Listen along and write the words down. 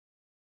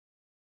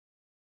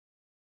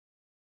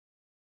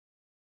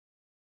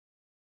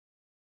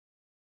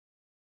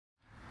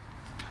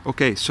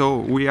Okay, so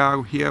we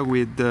are here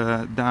with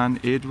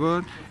Dan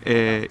Edward.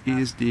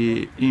 He's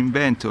the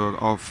inventor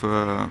of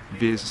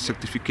this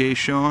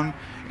certification,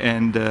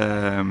 and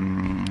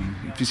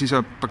this is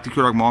a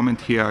particular moment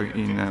here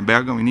in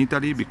Bergamo, in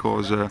Italy,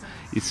 because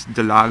it's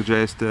the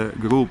largest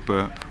group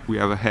we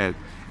ever had.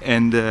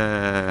 And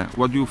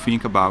what do you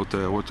think about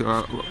what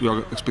are your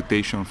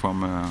expectations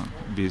from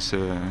these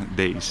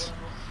days?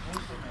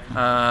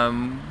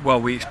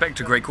 Well, we expect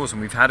a great course,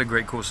 and we've had a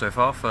great course so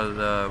far.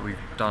 We've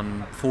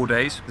done 4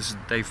 days. This is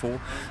day 4,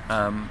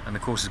 and the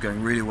course is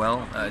going really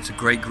well. It's a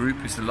great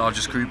group. It's the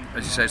largest group,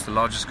 as you say. It's the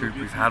largest group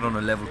we've had on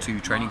a level 2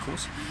 training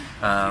course,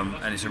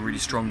 and it's a really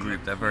strong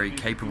group. They're very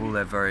capable.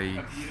 They're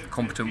very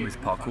competent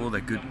with parkour.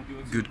 They're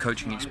good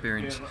coaching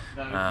experience.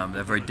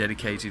 They're very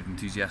dedicated,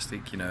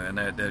 enthusiastic, and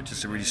they're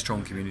just a really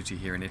strong community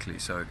here in Italy.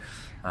 So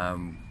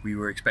we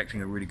were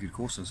expecting a really good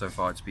course, and so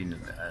far it's been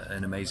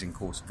an amazing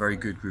course. Very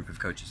good group of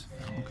coaches.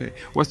 Okay,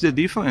 what's the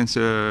difference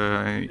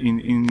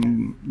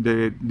in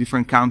the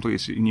different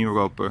countries in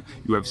Europe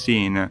you have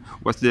seen?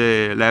 What's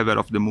the level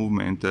of the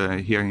movement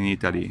here in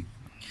Italy?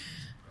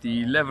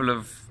 The level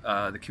of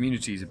the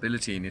community's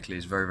ability in Italy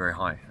is very, very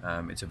high.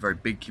 It's a very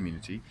big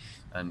community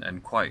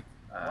and quite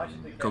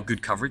got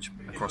good coverage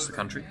across the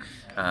country,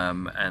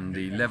 and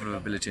the level of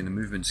ability and the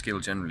movement skill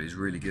generally is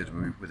really good.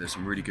 There's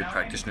some really good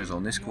practitioners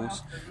on this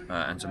course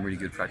and some really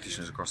good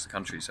practitioners across the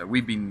country. So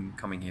we've been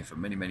coming here for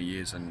many, many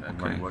years and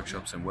running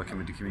workshops and working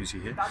with the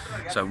community here.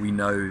 So we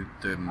know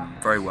them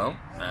very well,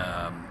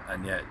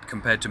 and yet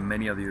compared to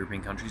many other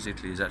European countries,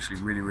 Italy is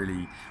actually really,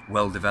 really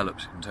well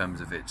developed in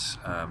terms of its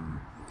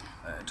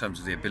in terms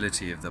of the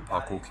ability of the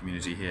parkour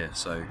community here.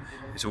 So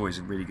it's always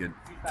really good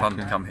fun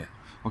to come here.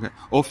 Okay.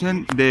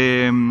 Often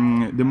the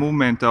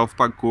movement of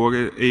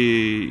parkour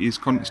is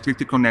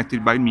strictly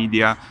connected by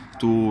media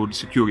to the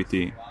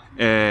security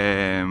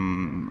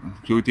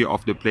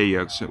of the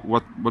players.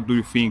 What do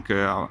you think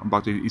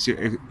about it?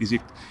 Is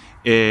it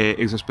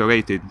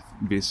exasperated,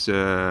 this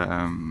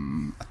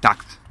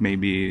attacked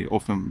maybe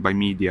often by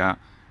media?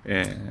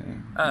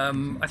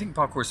 I think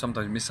parkour is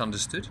sometimes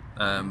misunderstood,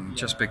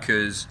 just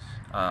because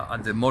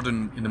in the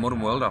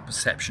modern world, our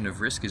perception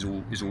of risk is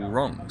all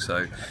wrong.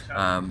 So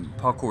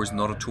parkour is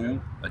not at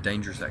all a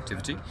dangerous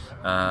activity.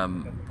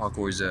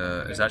 Parkour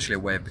is actually a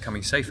way of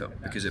becoming safer,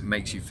 because it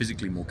makes you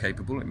physically more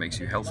capable. It makes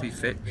you healthy,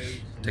 fit,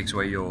 takes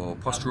away your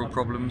postural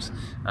problems.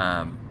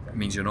 It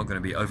means you're not going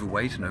to be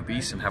overweight and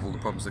obese and have all the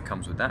problems that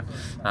comes with that.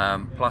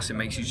 Plus, it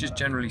makes you just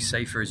generally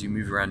safer as you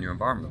move around your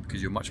environment, because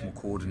you're much more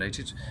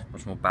coordinated,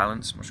 much more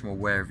balanced, much more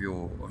aware of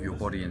your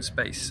body in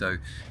space. So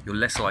you're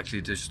less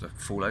likely to just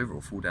fall over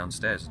or fall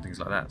downstairs and things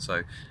like that.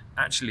 So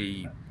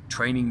actually,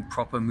 training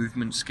proper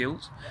movement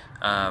skills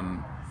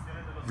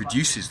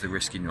reduces the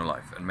risk in your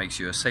life and makes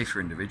you a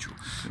safer individual.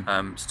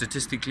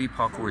 Statistically,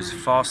 parkour is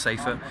far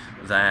safer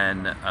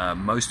than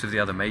most of the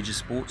other major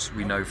sports.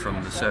 We know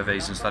from the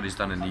surveys and studies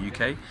done in the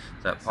UK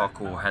that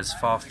parkour has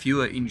far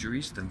fewer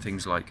injuries than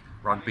things like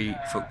rugby,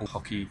 football,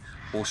 hockey,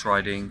 horse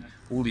riding.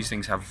 All these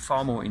things have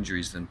far more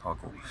injuries than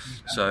parkour.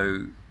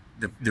 So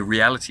the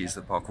reality is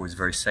that parkour is a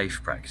very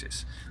safe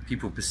practice.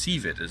 People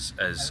perceive it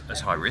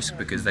as high risk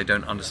because they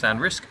don't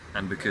understand risk,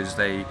 and because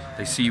they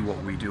see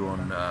what we do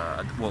on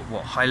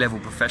what high-level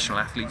professional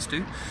athletes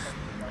do,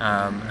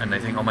 and they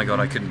think, oh my god,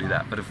 I couldn't do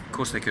that. But of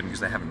course they couldn't, because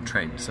they haven't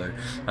trained. So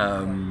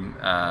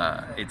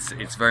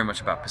it's very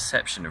much about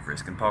perception of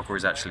risk, and parkour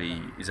is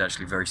actually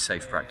very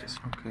safe practice.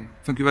 Okay,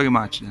 thank you very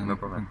much. No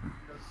problem.